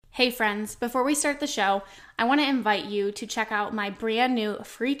Hey friends, before we start the show, I want to invite you to check out my brand new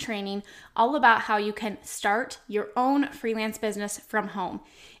free training all about how you can start your own freelance business from home.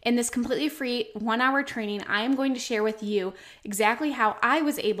 In this completely free 1-hour training, I am going to share with you exactly how I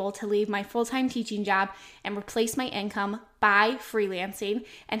was able to leave my full-time teaching job and replace my income by freelancing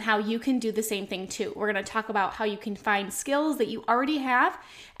and how you can do the same thing too. We're going to talk about how you can find skills that you already have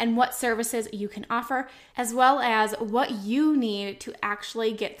and what services you can offer, as well as what you need to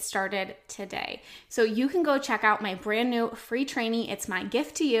actually get started today. So you can go check out my brand new free training. It's my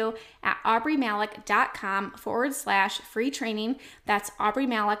gift to you at aubreemalick.com/free training. That's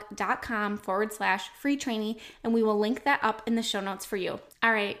aubreemalick.com/free training. And we will link that up in the show notes for you.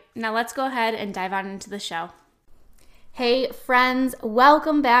 All right, now let's go ahead and dive on into the show. Hey friends,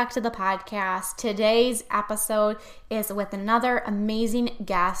 welcome back to the podcast. Today's episode is with another amazing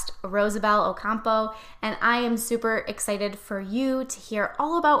guest, Rhosabelle Ocampo, and I am super excited for you to hear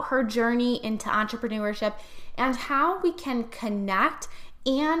all about her journey into entrepreneurship and how we can connect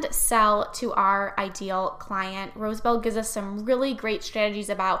and sell to our ideal client. Rhosabelle gives us some really great strategies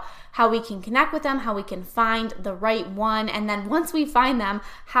about how we can connect with them, how we can find the right one, and then once we find them,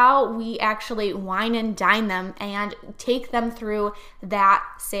 how we actually wine and dine them and take them through that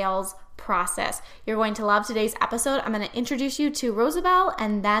sales process. You're going to love today's episode. I'm going to introduce you to Rhosabelle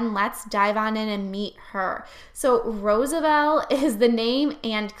and then let's dive on in and meet her. So Rhosabelle is the name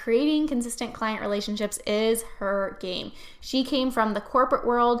and creating consistent client relationships is her game. She came from the corporate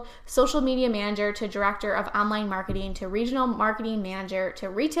world, social media manager to director of online marketing to regional marketing manager to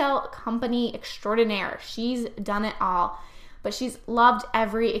retail company extraordinaire. She's done it all. But she's loved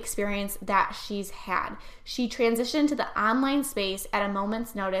every experience that she's had. She transitioned to the online space at a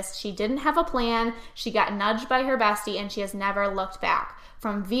moment's notice. She didn't have a plan. She got nudged by her bestie, and she has never looked back.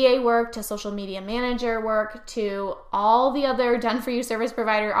 From VA work to social media manager work to all the other done-for-you service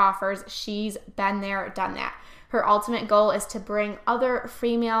provider offers, she's been there, done that. Her ultimate goal is to bring other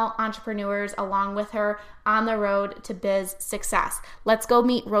female entrepreneurs along with her on the road to biz success. Let's go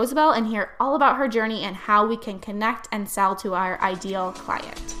meet Rhosabelle and hear all about her journey and how we can connect and sell to our ideal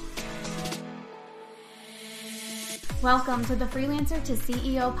client. Welcome to the Freelancer to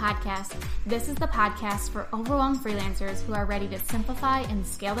CEO podcast. This is the podcast for overwhelmed freelancers who are ready to simplify and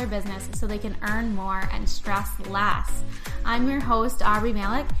scale their business so they can earn more and stress less. I'm your host, Aubrey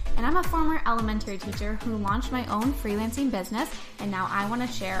Malick, and I'm a former elementary teacher who launched my own freelancing business, and now I want to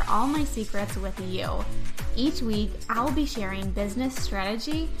share all my secrets with you. Each week, I'll be sharing business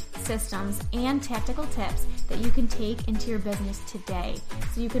strategy, systems, and tactical tips that you can take into your business today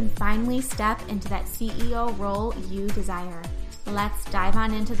so you can finally step into that CEO role you desire. Let's dive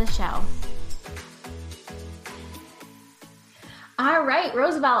on into the show. All right,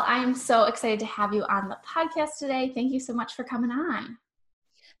 Rhosabelle, I am so excited to have you on the podcast today. Thank you so much for coming on.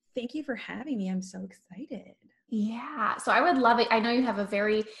 Thank you for having me. I'm so excited. Yeah, so I would love it. I know you have a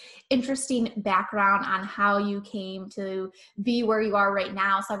very interesting background on how you came to be where you are right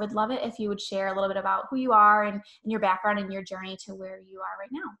now. So I would love it if you would share a little bit about who you are and your background and your journey to where you are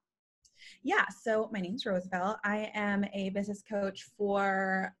right now. Yeah, so my name's Rhosabelle. I am a business coach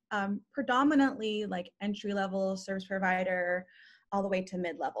for predominantly like entry-level service provider all the way to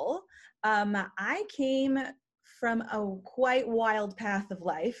mid-level. I came from a quite wild path of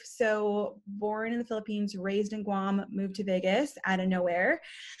life. So born in the Philippines, raised in Guam, moved to Vegas out of nowhere.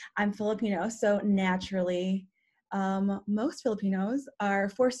 I'm Filipino, so naturally, most Filipinos are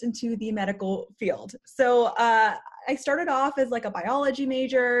forced into the medical field. So I started off as like a biology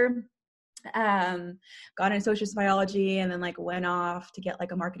major, got into social biology, and then like went off to get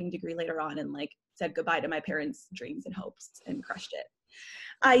like a marketing degree later on and like said goodbye to my parents' dreams and hopes and crushed it.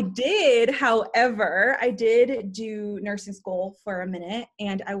 However, I did do nursing school for a minute,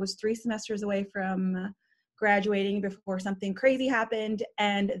 and I was 3 semesters away from graduating before something crazy happened.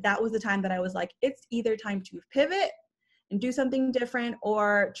 And that was the time that I was like, it's either time to pivot and do something different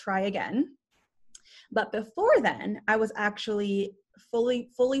or try again. But before then, I was actually fully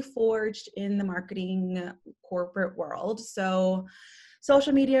forged in the marketing corporate world. So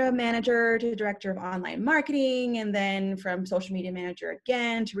social media manager to director of online marketing, and then from social media manager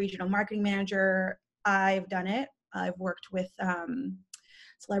again to regional marketing manager. I've done it. I've worked with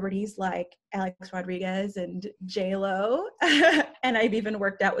celebrities like Alex Rodriguez and J-Lo, and I've even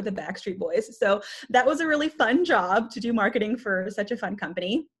worked out with the Backstreet Boys. So that was a really fun job to do marketing for such a fun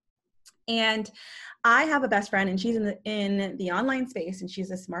company. And I have a best friend, and she's in the online space, and she's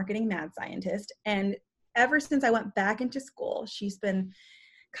this marketing mad scientist. And ever since I went back into school, she's been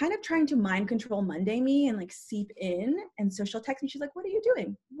kind of trying to mind control Monday me and like seep in. And so she'll text me. She's like, what are you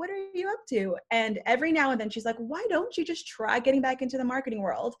doing? What are you up to? And every now and then she's like, why don't you just try getting back into the marketing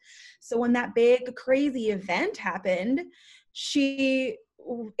world? So when that big, crazy event happened, she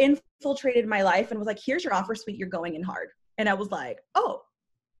infiltrated my life and was like, here's your offer suite. You're going in hard. And I was like, oh,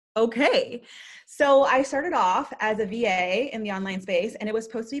 okay. So I started off as a VA in the online space, and it was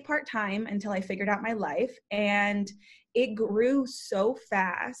supposed to be part-time until I figured out my life. And it grew so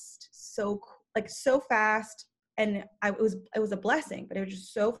fast, so fast. And it was a blessing, but it was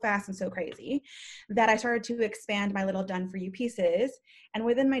just so fast and so crazy that I started to expand my little done for you pieces. And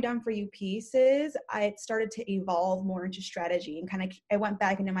within my done for you pieces, I started to evolve more into strategy and kind of, I went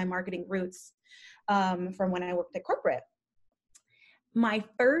back into my marketing roots from when I worked at corporate. My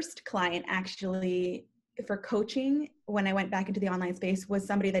first client actually for coaching when I went back into the online space was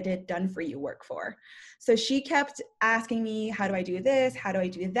somebody that did done for you work for. So she kept asking me, how do I do this? How do I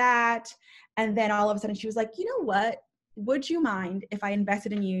do that? And then all of a sudden she was like, you know what? Would you mind if I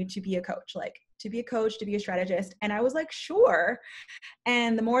invested in you to be a coach, to be a strategist? And I was like, sure.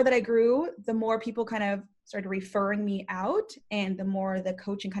 And the more that I grew, the more people kind of started referring me out, and the more the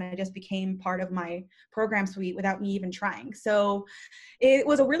coaching kind of just became part of my program suite without me even trying. So it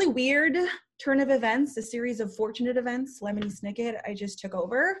was a really weird turn of events, a series of fortunate events. Lemony Snicket, I just took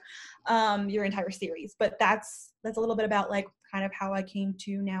over your entire series. But that's a little bit about like kind of how I came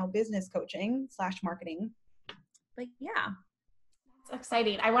to now business coaching / marketing. But yeah. That's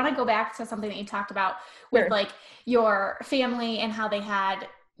exciting. I want to go back to something that you talked about with like your family and how they had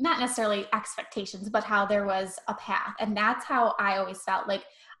not necessarily expectations, but how there was a path. And that's how I always felt like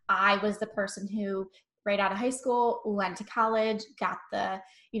I was the person who right out of high school went to college, got the,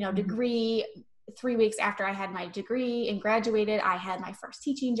 degree. 3 weeks after I had my degree and graduated, I had my first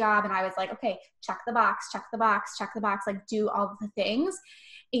teaching job. And I was like, okay, check the box, like do all the things.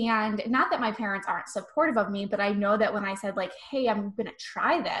 And not that my parents aren't supportive of me, but I know that when I said like, hey, I'm going to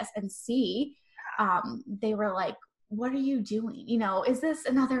try this and see, they were like, what are you doing? Is this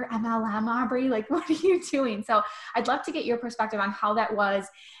another MLM, Aubrey? Like, what are you doing? So I'd love to get your perspective on how that was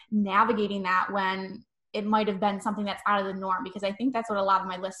navigating that when it might have been something that's out of the norm, because I think that's what a lot of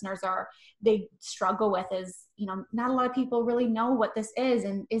my listeners they struggle with is, not a lot of people really know what this is,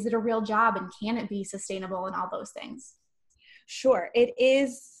 and is it a real job, and can it be sustainable, and all those things. Sure. It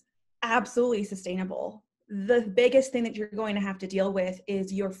is absolutely sustainable. The biggest thing that you're going to have to deal with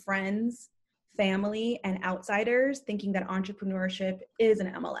is your friends, family, and outsiders thinking that entrepreneurship is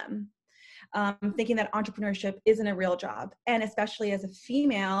an MLM. Thinking that entrepreneurship isn't a real job. And especially as a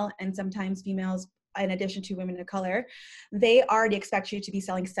female, and sometimes females, in addition to women of color, they already expect you to be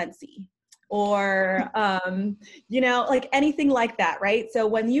selling Scentsy or, like anything like that, right? So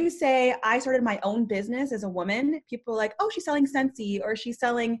when you say, I started my own business as a woman, people are like, oh, she's selling Scentsy, or she's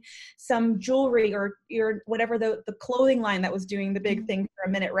selling some jewelry, or whatever the clothing line that was doing the big thing for a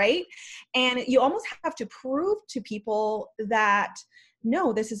minute, right? And you almost have to prove to people that,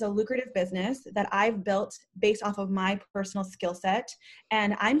 no, this is a lucrative business that I've built based off of my personal skill set,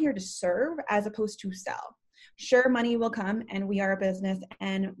 and I'm here to serve as opposed to sell. Sure, money will come, and we are a business,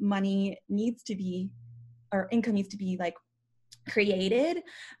 and money needs to be, or income needs to be like created.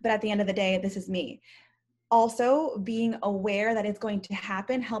 But at the end of the day, this is me. Also, being aware that it's going to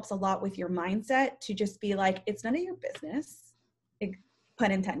happen helps a lot with your mindset to just be like, it's none of your business,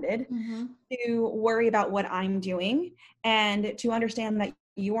 pun intended, to worry about what I'm doing, and to understand that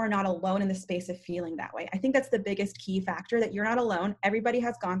you are not alone in the space of feeling that way. I think that's the biggest key factor, that you're not alone. Everybody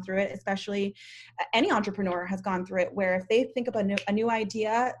has gone through it, especially any entrepreneur has gone through it, where if they think of a new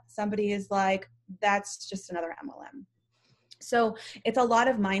idea, somebody is like, that's just another MLM. So it's a lot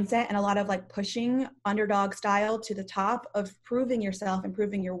of mindset and a lot of like pushing underdog style to the top of proving yourself and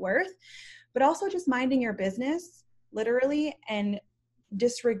proving your worth, but also just minding your business literally and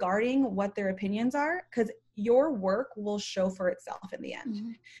disregarding what their opinions are, because your work will show for itself in the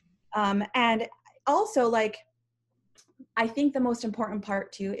end. And also, like, I think the most important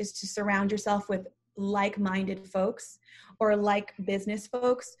part too is to surround yourself with like-minded folks or like business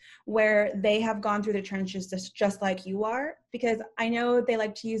folks where they have gone through the trenches just like you are, because I know they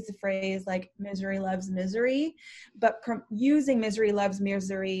like to use the phrase like misery loves misery, but using misery loves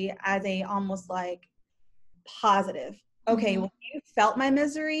misery as a almost like positive. Okay, well, you felt my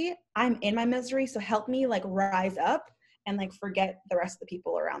misery, I'm in my misery, so help me like rise up and like forget the rest of the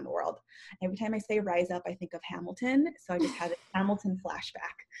people around the world. Every time I say rise up, I think of Hamilton, so I just had a Hamilton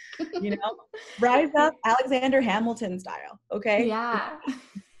flashback, rise up Alexander Hamilton style. Okay. Yeah.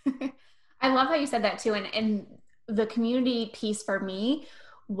 I love how you said that too. And the community piece for me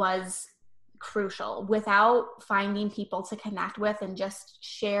was crucial. Without finding people to connect with and just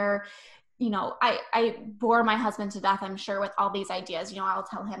share, I bore my husband to death, I'm sure, with all these ideas. I'll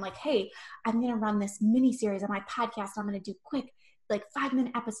tell him like, hey, I'm going to run this mini series on my podcast. I'm going to do quick, like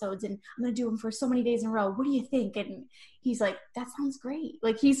 5-minute episodes, and I'm going to do them for so many days in a row. What do you think? And he's like, that sounds great.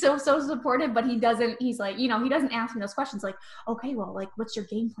 Like, he's so supportive, but he's like, he doesn't ask me those questions like, okay, well, like, what's your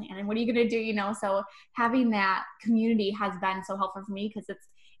game plan? And what are you going to do? So having that community has been so helpful for me, because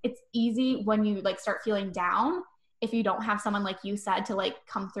it's easy when you like start feeling down, if you don't have someone, like you said, to like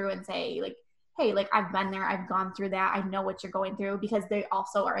come through and say like, hey, like, I've been there, I've gone through that, I know what you're going through, because they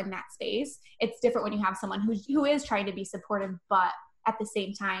also are in that space. It's different when you have someone who is trying to be supportive, but at the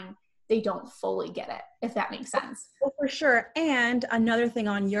same time, they don't fully get it, if that makes sense. Well, for sure. And another thing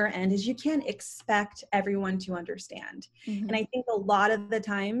on your end is you can't expect everyone to understand. Mm-hmm. And I think a lot of the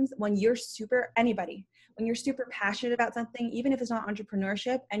times when you're super passionate about something, even if it's not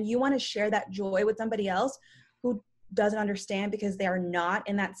entrepreneurship, and you want to share that joy with somebody else who doesn't understand because they are not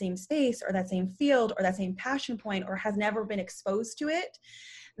in that same space or that same field or that same passion point or has never been exposed to it,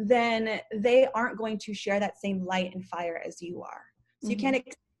 then they aren't going to share that same light and fire as you are. So you can't,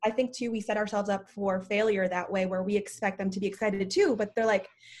 I think too, we set ourselves up for failure that way, where we expect them to be excited too, but they're like,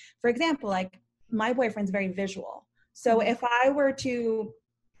 for example, like my boyfriend's very visual. So if I were to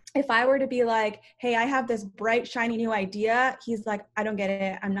be like, hey, I have this bright, shiny new idea, he's like, I don't get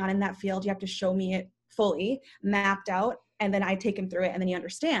it. I'm not in that field. You have to show me it fully mapped out. And then I take him through it, and then he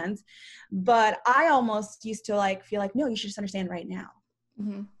understands. But I almost used to like feel like, no, you should just understand right now.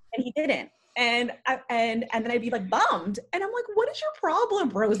 And he didn't. And then I'd be like bummed. And I'm like, what is your problem,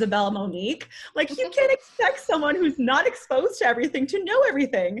 Rhosabelle, Monique? Like, you can't expect someone who's not exposed to everything to know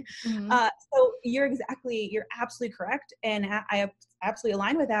everything. So you're absolutely correct. And I absolutely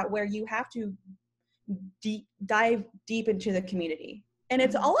align with that, where you have to dive deep into the community. And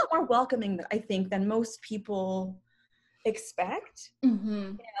it's a lot more welcoming, I think, than most people expect.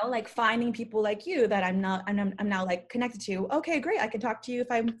 Like finding people like you that I'm now like connected to. Okay, great. I can talk to you if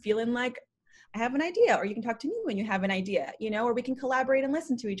I'm feeling like I have an idea, or you can talk to me when you have an idea, or we can collaborate and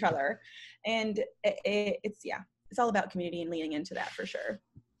listen to each other. And it's all about community and leaning into that for sure.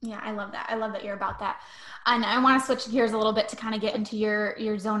 Yeah, I love that. I love that you're about that. And I want to switch gears a little bit to kind of get into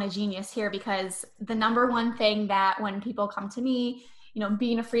your zone of genius here, because the number one thing that when people come to me,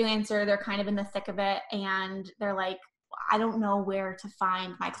 being a freelancer, they're kind of in the thick of it, and they're like, I don't know where to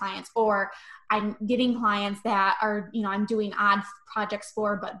find my clients, or I'm getting clients that are, I'm doing odd projects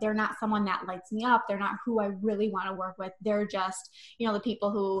for, but they're not someone that lights me up. They're not who I really want to work with. They're just, the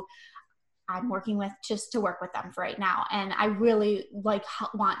people who I'm working with just to work with them for right now. And I really want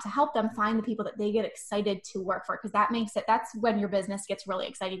to help them find the people that they get excited to work for, because that's when your business gets really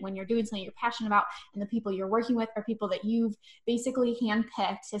exciting, when you're doing something you're passionate about, and the people you're working with are people that you've basically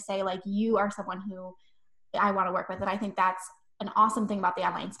handpicked to say, like, you are someone who I want to work with. And I think that's an awesome thing about the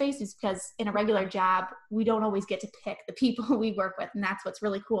online space, is because in a regular job, we don't always get to pick the people we work with. And that's what's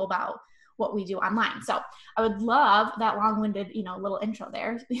really cool about what we do online. So I would love that long-winded, little intro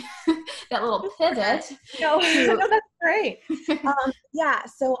there, that little pivot. No, that's great.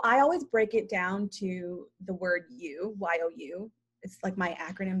 So I always break it down to the word you, Y-O-U. It's like my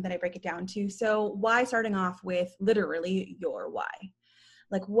acronym that I break it down to. So why, starting off with literally your why.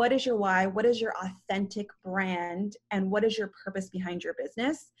 Like, what is your why? What is your authentic brand? And what is your purpose behind your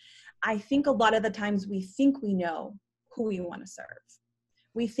business? I think a lot of the times we think we know who we want to serve.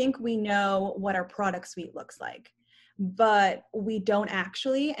 We think we know what our product suite looks like, but we don't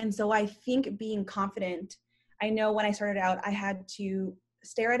actually. And so I think being confident, I know when I started out, I had to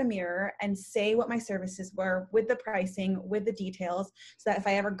stare at a mirror and say what my services were with the pricing, with the details, so that if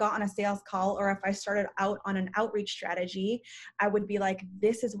I ever got on a sales call, or if I started out on an outreach strategy, I would be like,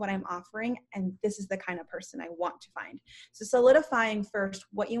 this is what I'm offering, and this is the kind of person I want to find. So solidifying first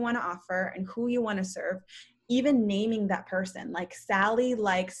what you want to offer and who you want to serve, even naming that person. Like, Sally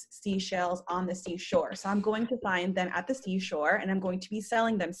likes seashells on the seashore, so I'm going to find them at the seashore, and I'm going to be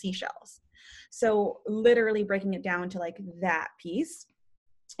selling them seashells. So literally breaking it down to like that piece.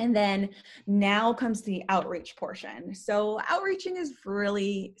 And then now comes the outreach portion. So outreaching is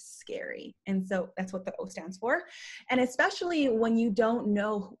really scary. And so that's what the O stands for. And especially when you don't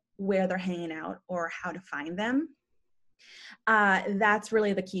know where they're hanging out or how to find them, that's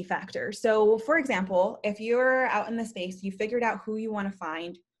really the key factor. So for example, if you're out in the space, you figured out who you want to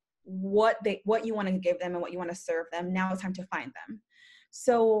find, what you want to give them and what you want to serve them. Now it's time to find them.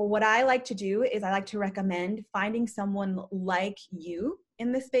 So what I like to do is I like to recommend finding someone like you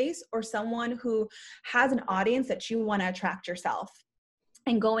in the space, or someone who has an audience that you want to attract yourself.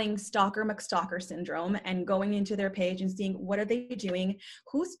 and going stalker McStalker syndrome and going into their page and seeing what are they doing,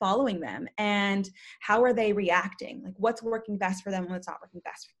 who's following them, and how are they reacting? Like what's working best for them, what's not working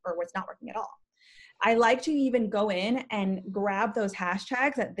best, or what's not working at all. I like to even go in and grab those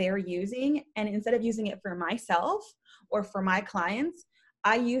hashtags that they're using, and instead of using it for myself or for my clients,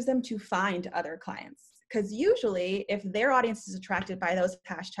 I use them to find other clients. Because usually if their audience is attracted by those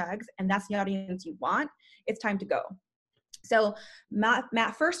hashtags and that's the audience you want, it's time to go. So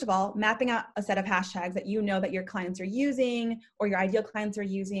first of all, mapping out a set of hashtags that you know that your clients are using, or your ideal clients are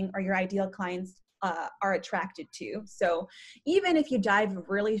using, or your ideal clients are attracted to. So even if you dive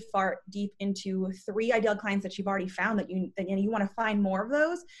really far deep into 3 ideal clients that you've already found that you want to find more of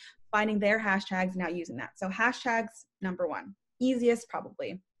those, finding their hashtags and now using that. So hashtags, number 1, easiest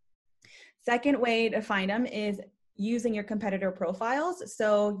probably. Second way to find them is using your competitor profiles.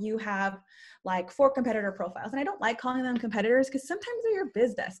 So you have like 4 competitor profiles, and I don't like calling them competitors because sometimes they're your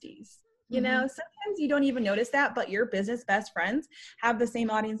biz besties. You know, sometimes you don't even notice that, but your business best friends have the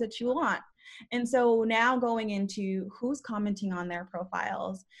same audience that you want. And so now going into who's commenting on their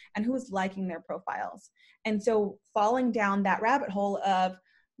profiles and who's liking their profiles. And so falling down that rabbit hole of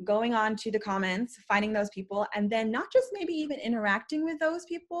going on to the comments, finding those people, and then not just maybe even interacting with those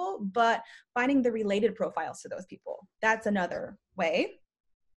people, but finding the related profiles to those people. That's another way.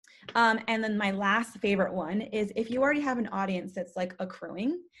 And then my last favorite one is if you already have an audience that's like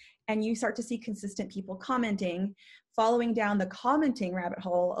accruing and you start to see consistent people commenting, following down the commenting rabbit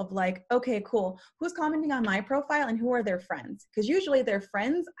hole of like, okay, cool, who's commenting on my profile and who are their friends? Because usually their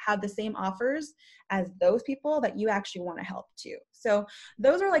friends have the same offers as those people that you actually want to help too. So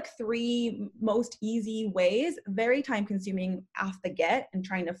those are like 3 most easy ways, very time consuming off the get and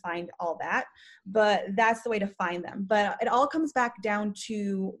trying to find all that, but that's the way to find them. But it all comes back down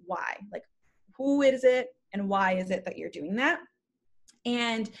to why, like who is it and why is it that you're doing that?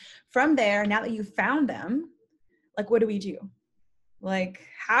 And from there, now that you've found them, like, what do we do? Like,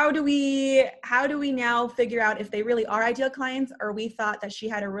 how do we now figure out if they really are ideal clients, or we thought that she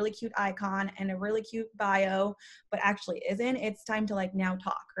had a really cute icon and a really cute bio, but actually isn't? It's time to like now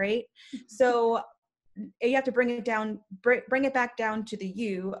talk, right? So you have to bring it back down to the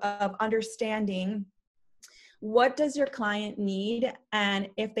you of understanding what does your client need, and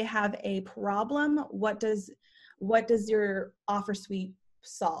if they have a problem, what does your offer suite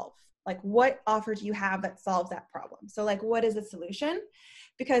solve? Like what offer do you have that solves that problem? So like what is the solution?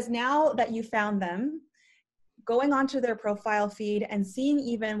 Because now that you found them, going onto their profile feed and seeing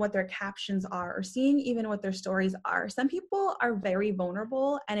even what their captions are, or seeing even what their stories are. Some people are very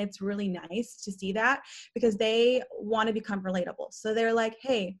vulnerable, and it's really nice to see that because they want to become relatable. So they're like,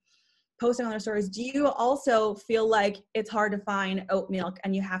 hey, posting on their stories, do you also feel like it's hard to find oat milk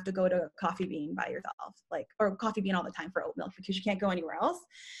and you have to go to Coffee Bean by yourself, like, or Coffee Bean all the time for oat milk because you can't go anywhere else?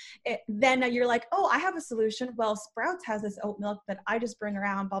 Then you're like, oh, I have a solution. Well, Sprouts has this oat milk that I just bring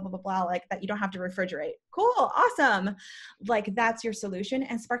around, blah, blah, blah, blah, like that you don't have to refrigerate. Cool, awesome. Like that's your solution,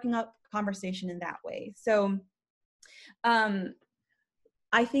 and sparking up conversation in that way. So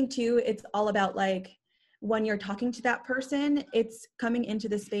I think too, it's all about like, when you're talking to that person, it's coming into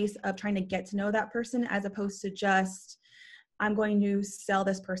the space of trying to get to know that person, as opposed to just, I'm going to sell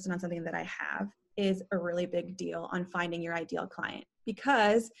this person on something that I have, is a really big deal on finding your ideal client.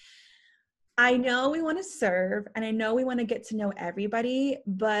 Because I know we want to serve and I know we want to get to know everybody,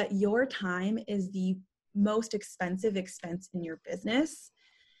 but your time is the most expensive expense in your business.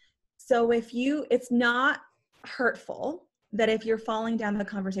 So it's not hurtful that if you're falling down the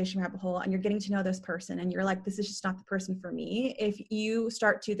conversation rabbit hole and you're getting to know this person and you're like, this is just not the person for me, if you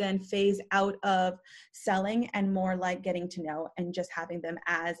start to then phase out of selling and more like getting to know and just having them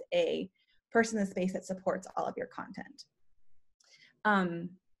as a person in the space that supports all of your content.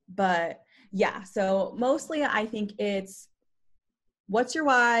 But yeah, so mostly I think it's what's your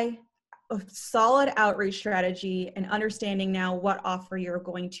why, a solid outreach strategy, and understanding now what offer you're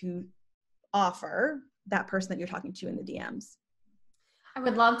going to offer that person that you're talking to in the DMs. I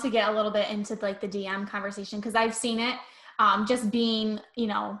would love to get a little bit into like the DM conversation, because I've seen it just being,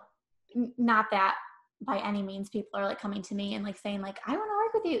 not that by any means people are like coming to me and like saying like, I want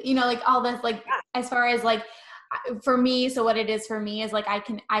to work with you, like all this, like as far as like for me. So what it is for me is like,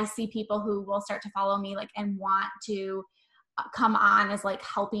 I see people who will start to follow me like and want to come on as like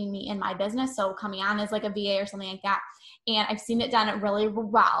helping me in my business. So coming on as like a VA or something like that. And I've seen it done really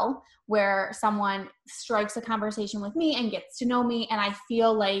well where someone strikes a conversation with me and gets to know me. And I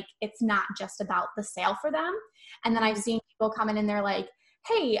feel like it's not just about the sale for them. And then I've seen people come in and they're like,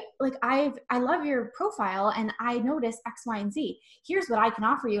 hey, like I love your profile and I noticed X, Y, and Z. Here's what I can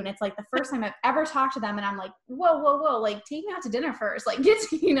offer you. And it's like the first time I've ever talked to them and I'm like, whoa, like take me out to dinner first. Like get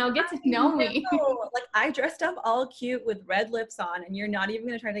to know me. Like I dressed up all cute with red lips on and you're not even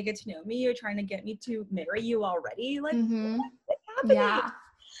going to try to get to know me. You're trying to get me to marry you already. Like what's happening? Yeah.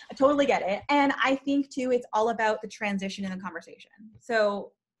 I totally get it. And I think too, it's all about the transition in the conversation.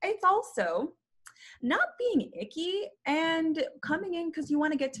 So it's also not being icky and coming in because you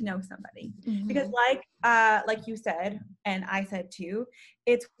want to get to know somebody. Because like you said, and I said too,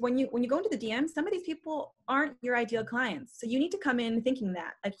 it's when you go into the DMs, some of these people aren't your ideal clients. So you need to come in thinking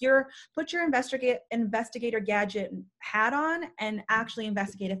that. Like put your investigator gadget hat on and actually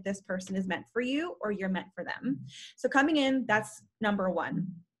investigate if this person is meant for you or you're meant for them. So coming in, that's number one.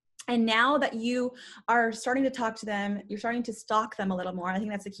 And now that you are starting to talk to them, you're starting to stalk them a little more. I think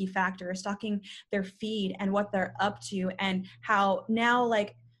that's the key factor, stalking their feed and what they're up to and how now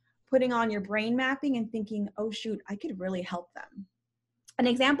like putting on your brain mapping and thinking, oh shoot, I could really help them. An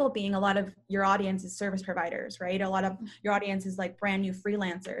example being a lot of your audience is service providers, right? A lot of your audience is like brand new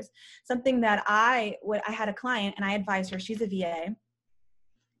freelancers. Something that I had a client and I advised her, she's a VA,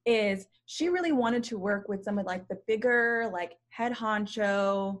 is she really wanted to work with some of like the bigger like head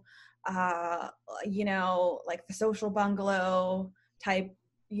honcho, like the social bungalow type,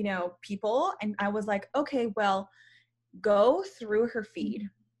 people. And I was like, okay, well, go through her feed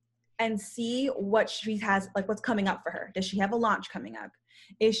and see what she has, like what's coming up for her. Does she have a launch coming up?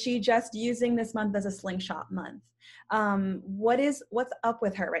 Is she just using this month as a slingshot month? What's up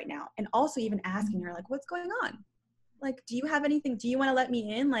with her right now? And also even asking her like, what's going on? Like, do you have anything? Do you want to let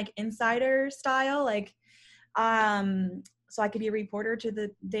me in, like insider style? Like, so I could be a reporter to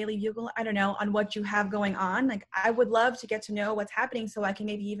the Daily Bugle, I don't know, on what you have going on. Like, I would love to get to know what's happening so I can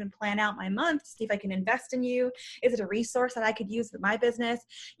maybe even plan out my month, see if I can invest in you. Is it a resource that I could use with my business?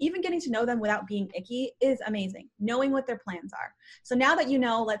 Even getting to know them without being icky is amazing, knowing what their plans are. So now that you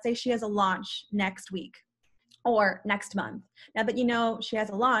know, let's say she has a launch next week or next month. Now that you know she has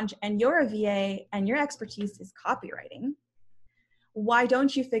a launch and you're a VA and your expertise is copywriting, why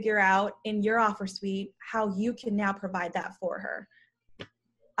don't you figure out in your offer suite how you can now provide that for her?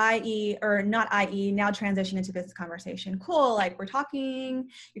 Now transition into business conversation. Cool, like we're talking,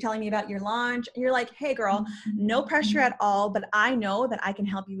 you're telling me about your launch, and you're like, hey girl, no pressure at all, but I know that I can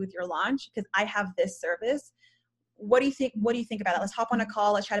help you with your launch because I have this service. What do you think about it? Let's hop on a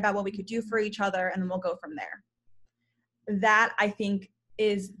call, let's chat about what we could do for each other, and then we'll go from there. That I think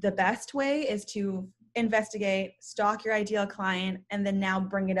is the best way, is to investigate, stalk your ideal client, and then now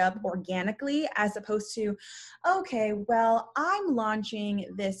bring it up organically, as opposed to, okay, well, I'm launching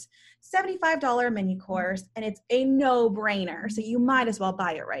this $75 mini course and it's a no-brainer, so you might as well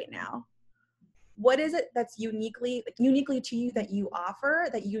buy it right now. What is it that's uniquely to you that you offer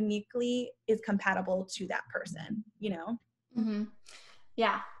that uniquely is compatible to that person, Mm-hmm.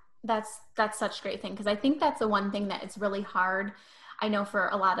 Yeah, that's such a great thing, because I think that's the one thing that it's really hard. I know for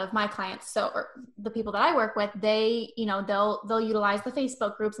a lot of my clients, or the people that I work with, they, they'll utilize the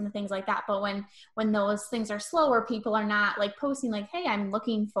Facebook groups and the things like that. But when those things are slower, people are not like posting like, hey, I'm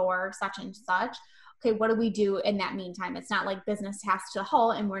looking for such and such. Okay, what do we do in that meantime? It's not like business has to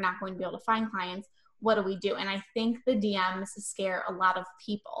halt and we're not going to be able to find clients. What do we do? And I think the DMs scare a lot of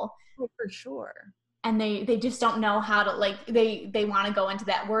people. Oh, for sure. And they just don't know how to, like, they want to go into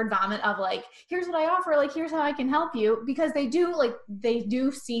that word vomit of like, here's what I offer, like, here's how I can help you, because they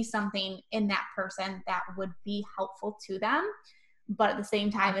do see something in that person that would be helpful to them. But at the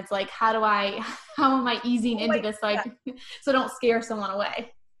same time, it's like, how am I easing into this, like, so don't scare someone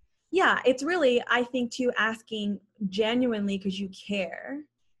away. Yeah, it's really, I think, too, asking genuinely because you care.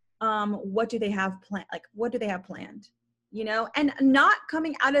 What do they have planned? Like, what do they have planned? And not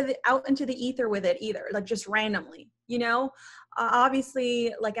coming out into the ether with it either, like just randomly,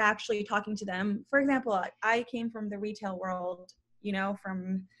 obviously, like actually talking to them. For example, I came from the retail world,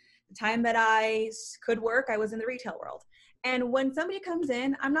 from the time that I could work, I was in the retail world. And when somebody comes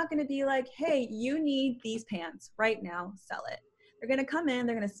in, I'm not going to be like, hey, you need these pants right now, sell it. They're going to come in,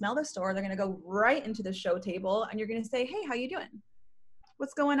 they're going to smell the store, they're going to go right into the show table, and you're going to say, hey, how you doing?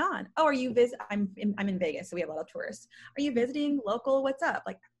 What's going on? Oh, are you I'm in Vegas, so we have a lot of tourists. Are you visiting local? What's up?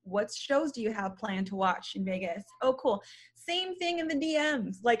 Like, what shows do you have planned to watch in Vegas? Oh, cool. Same thing in the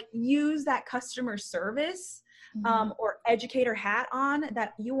DMs. Like, use that customer service or educator hat on,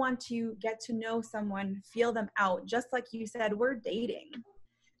 that you want to get to know someone, feel them out. Just like you said, we're dating.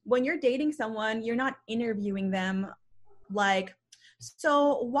 When you're dating someone, you're not interviewing them like,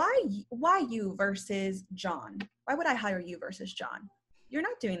 so why you versus John? Why would I hire you versus John? You're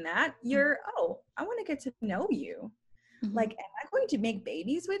not doing that. I want to get to know you. Like, am I going to make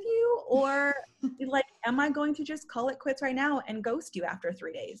babies with you? Or like, am I going to just call it quits right now and ghost you after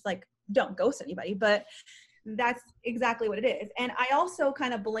 3 days? Like, don't ghost anybody, but that's exactly what it is. And I also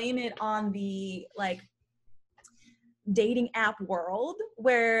kind of blame it on the like dating app world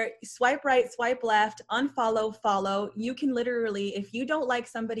where swipe right, swipe left, unfollow, follow. You can literally, if you don't like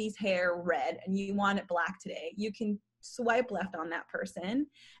somebody's hair red and you want it black today, you can swipe left on that person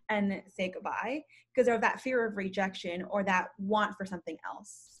and say goodbye because of that fear of rejection or that want for something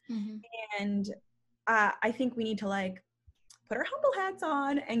else. And I think we need to like put our humble hats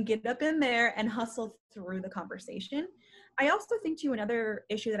on and get up in there and hustle through the conversation. I also think too, another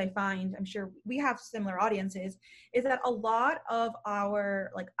issue that I find, I'm sure we have similar audiences, is that a lot of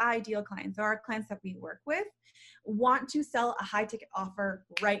our like ideal clients or our clients that we work with want to sell a high ticket offer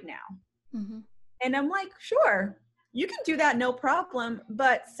right now. And I'm like, sure, you can do that, no problem.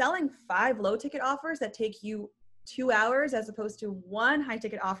 But selling 5 low ticket offers that take you 2 hours as opposed to one high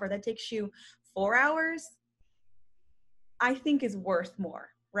ticket offer that takes you 4 hours, I think is worth more,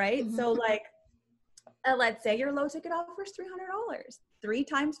 right? So like, let's say your low ticket offer is $300. 3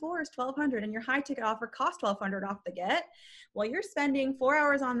 times 4 is $1,200, and your high ticket offer costs $1,200 off the get. Well, you're spending 4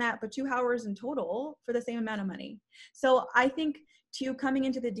 hours on that, but 2 hours in total for the same amount of money. So I think to coming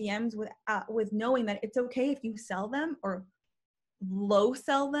into the DMs with knowing that it's okay if you sell them or low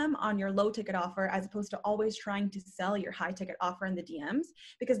sell them on your low ticket offer as opposed to always trying to sell your high ticket offer in the DMs,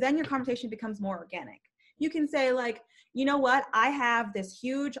 because then your conversation becomes more organic. You can say like, you know what, I have this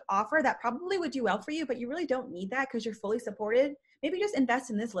huge offer that probably would do well for you, but you really don't need that because you're fully supported. Maybe just invest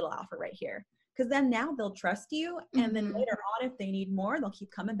in this little offer right here. Because then now they'll trust you. And then later on, if they need more, they'll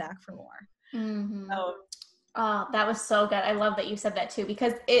keep coming back for more. So, oh, that was so good. I love that you said that too,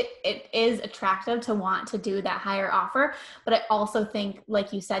 because it is attractive to want to do that higher offer. But I also think,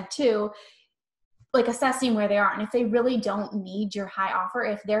 like you said too, like assessing where they are, and if they really don't need your high offer,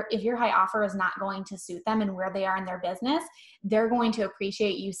 if your high offer is not going to suit them and where they are in their business, they're going to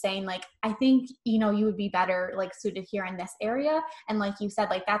appreciate you saying like, I think, you know, you would be better like suited here in this area. And like you said,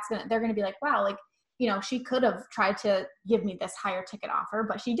 like they're going to be like, wow, like, you know, she could have tried to give me this higher ticket offer,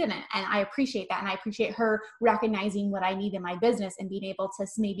 but she didn't. And I appreciate that. And I appreciate her recognizing what I need in my business and being able to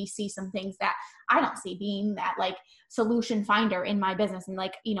maybe see some things that I don't see, being that like solution finder in my business. And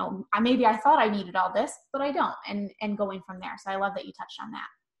like, you know, maybe I thought I needed all this, but I don't. And going from there. So I love that you touched on that.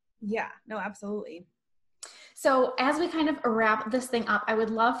 Yeah, no, absolutely. So as we kind of wrap this thing up, I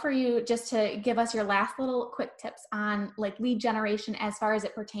would love for you just to give us your last little quick tips on like lead generation as far as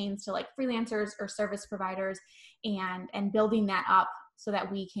it pertains to like freelancers or service providers and building that up so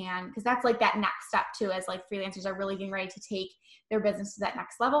that we can, because that's like that next step too, as like freelancers are really getting ready to take their business to that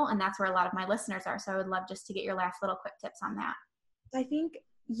next level. And that's where a lot of my listeners are. So I would love just to get your last little quick tips on that. I think,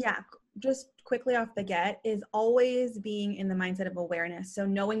 yeah, just quickly off the get is always being in the mindset of awareness. So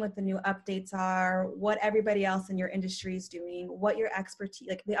knowing what the new updates are, what everybody else in your industry is doing, what your expertise,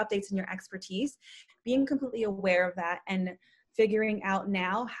 like the updates in your expertise, being completely aware of that and figuring out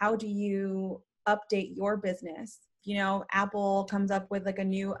now, how do you update your business? You know, Apple comes up with like a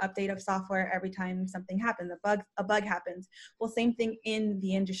new update of software every time something happens, a bug happens. Well, same thing in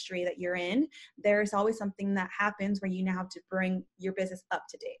the industry that you're in. There's always something that happens where you now have to bring your business up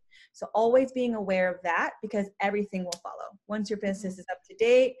to date. So always being aware of that, because everything will follow. Once your business is up to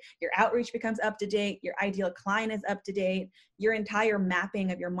date, your outreach becomes up to date, your ideal client is up to date, your entire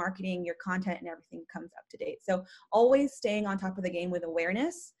mapping of your marketing, your content and everything comes up to date. So always staying on top of the game with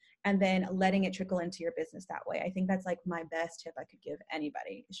awareness and then letting it trickle into your business that way. I think that's like my best tip I could give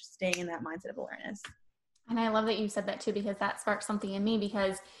anybody, is just staying in that mindset of awareness. And I love that you said that too, because that sparked something in me,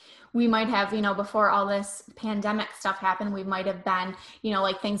 because we might have, you know, before all this pandemic stuff happened, we might have been, you know,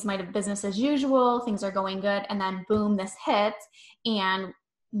 like things might have business as usual, things are going good. And then boom, this hits. And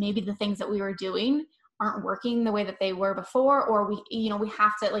maybe the things that we were doing aren't working the way that they were before, or we, you know, we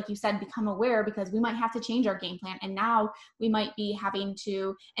have to, like you said, become aware, because we might have to change our game plan. And now we might be having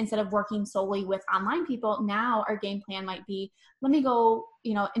to, instead of working solely with online people, now our game plan might be, let me go,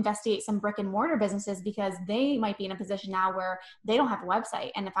 you know, investigate some brick and mortar businesses, because they might be in a position now where they don't have a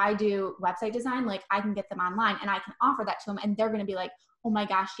website. And if I do website design, like I can get them online and I can offer that to them, and they're going to be like, oh my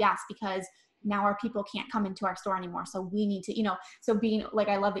gosh, yes, because now our people can't come into our store anymore. So we need to, you know, so being like,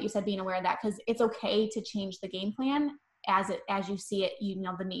 I love that you said being aware of that, because it's okay to change the game plan as you see it, you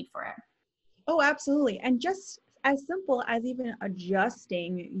know, the need for it. Oh, absolutely. And just as simple as even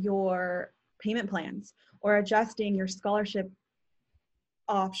adjusting your payment plans or adjusting your scholarship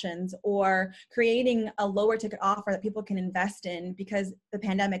options or creating a lower ticket offer that people can invest in because the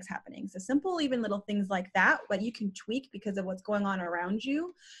pandemic's happening. So simple, even little things like that, but you can tweak because of what's going on around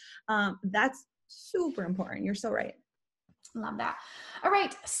you. That's super important. You're so right. Love that. All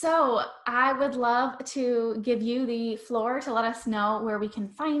right. So I would love to give you the floor to let us know where we can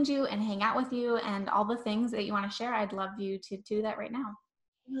find you and hang out with you and all the things that you want to share. I'd love you to do that right now.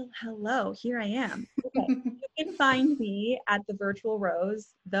 Well, hello, here I am. Okay. You can find me at the Virtual Rose,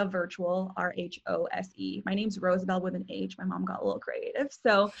 the Virtual Rhose. My name's Rhosabelle with an H. My mom got a little creative.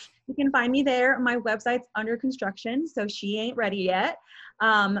 So you can find me there. My website's under construction, so she ain't ready yet.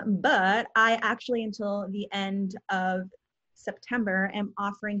 But I actually, until the end of September, am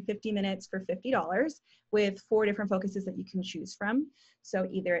offering 50 minutes for $50 with 4 different focuses that you can choose from. So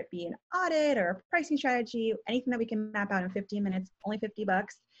either it be an audit or a pricing strategy, anything that we can map out in 15 minutes, only $50.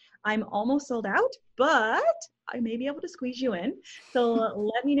 I'm almost sold out, but I may be able to squeeze you in. So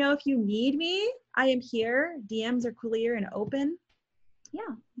let me know if you need me. I am here. DMs are clear and open. Yeah,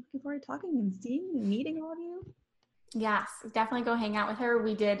 looking forward to talking and seeing and meeting all of you. Yes, definitely go hang out with her.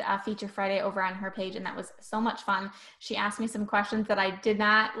 We did a Feature Friday over on her page, and that was so much fun. She asked me some questions that I did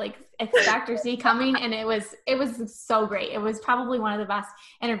not expect or see coming, and it was so great. It was probably one of the best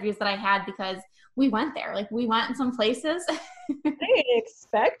interviews that I had because we went there. We went in some places. I didn't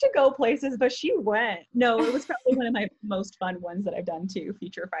expect to go places, but she went. No, it was probably one of my most fun ones that I've done too,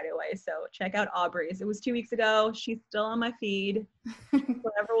 Feature Friday Away. So check out Aubrey's. It was 2 weeks ago. She's still on my feed.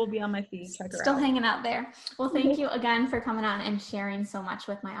 Whatever will be on my feed, check her out. Still hanging out there. Well, thank you again for coming on and sharing so much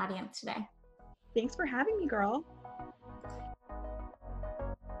with my audience today. Thanks for having me, girl.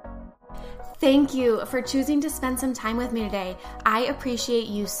 Thank you for choosing to spend some time with me today. I appreciate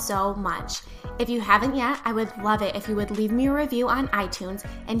you so much. If you haven't yet, I would love it if you would leave me a review on iTunes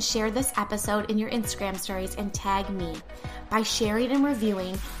and share this episode in your Instagram stories and tag me. By sharing and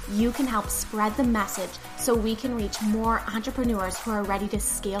reviewing, you can help spread the message so we can reach more entrepreneurs who are ready to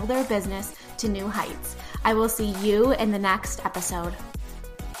scale their business to new heights. I will see you in the next episode.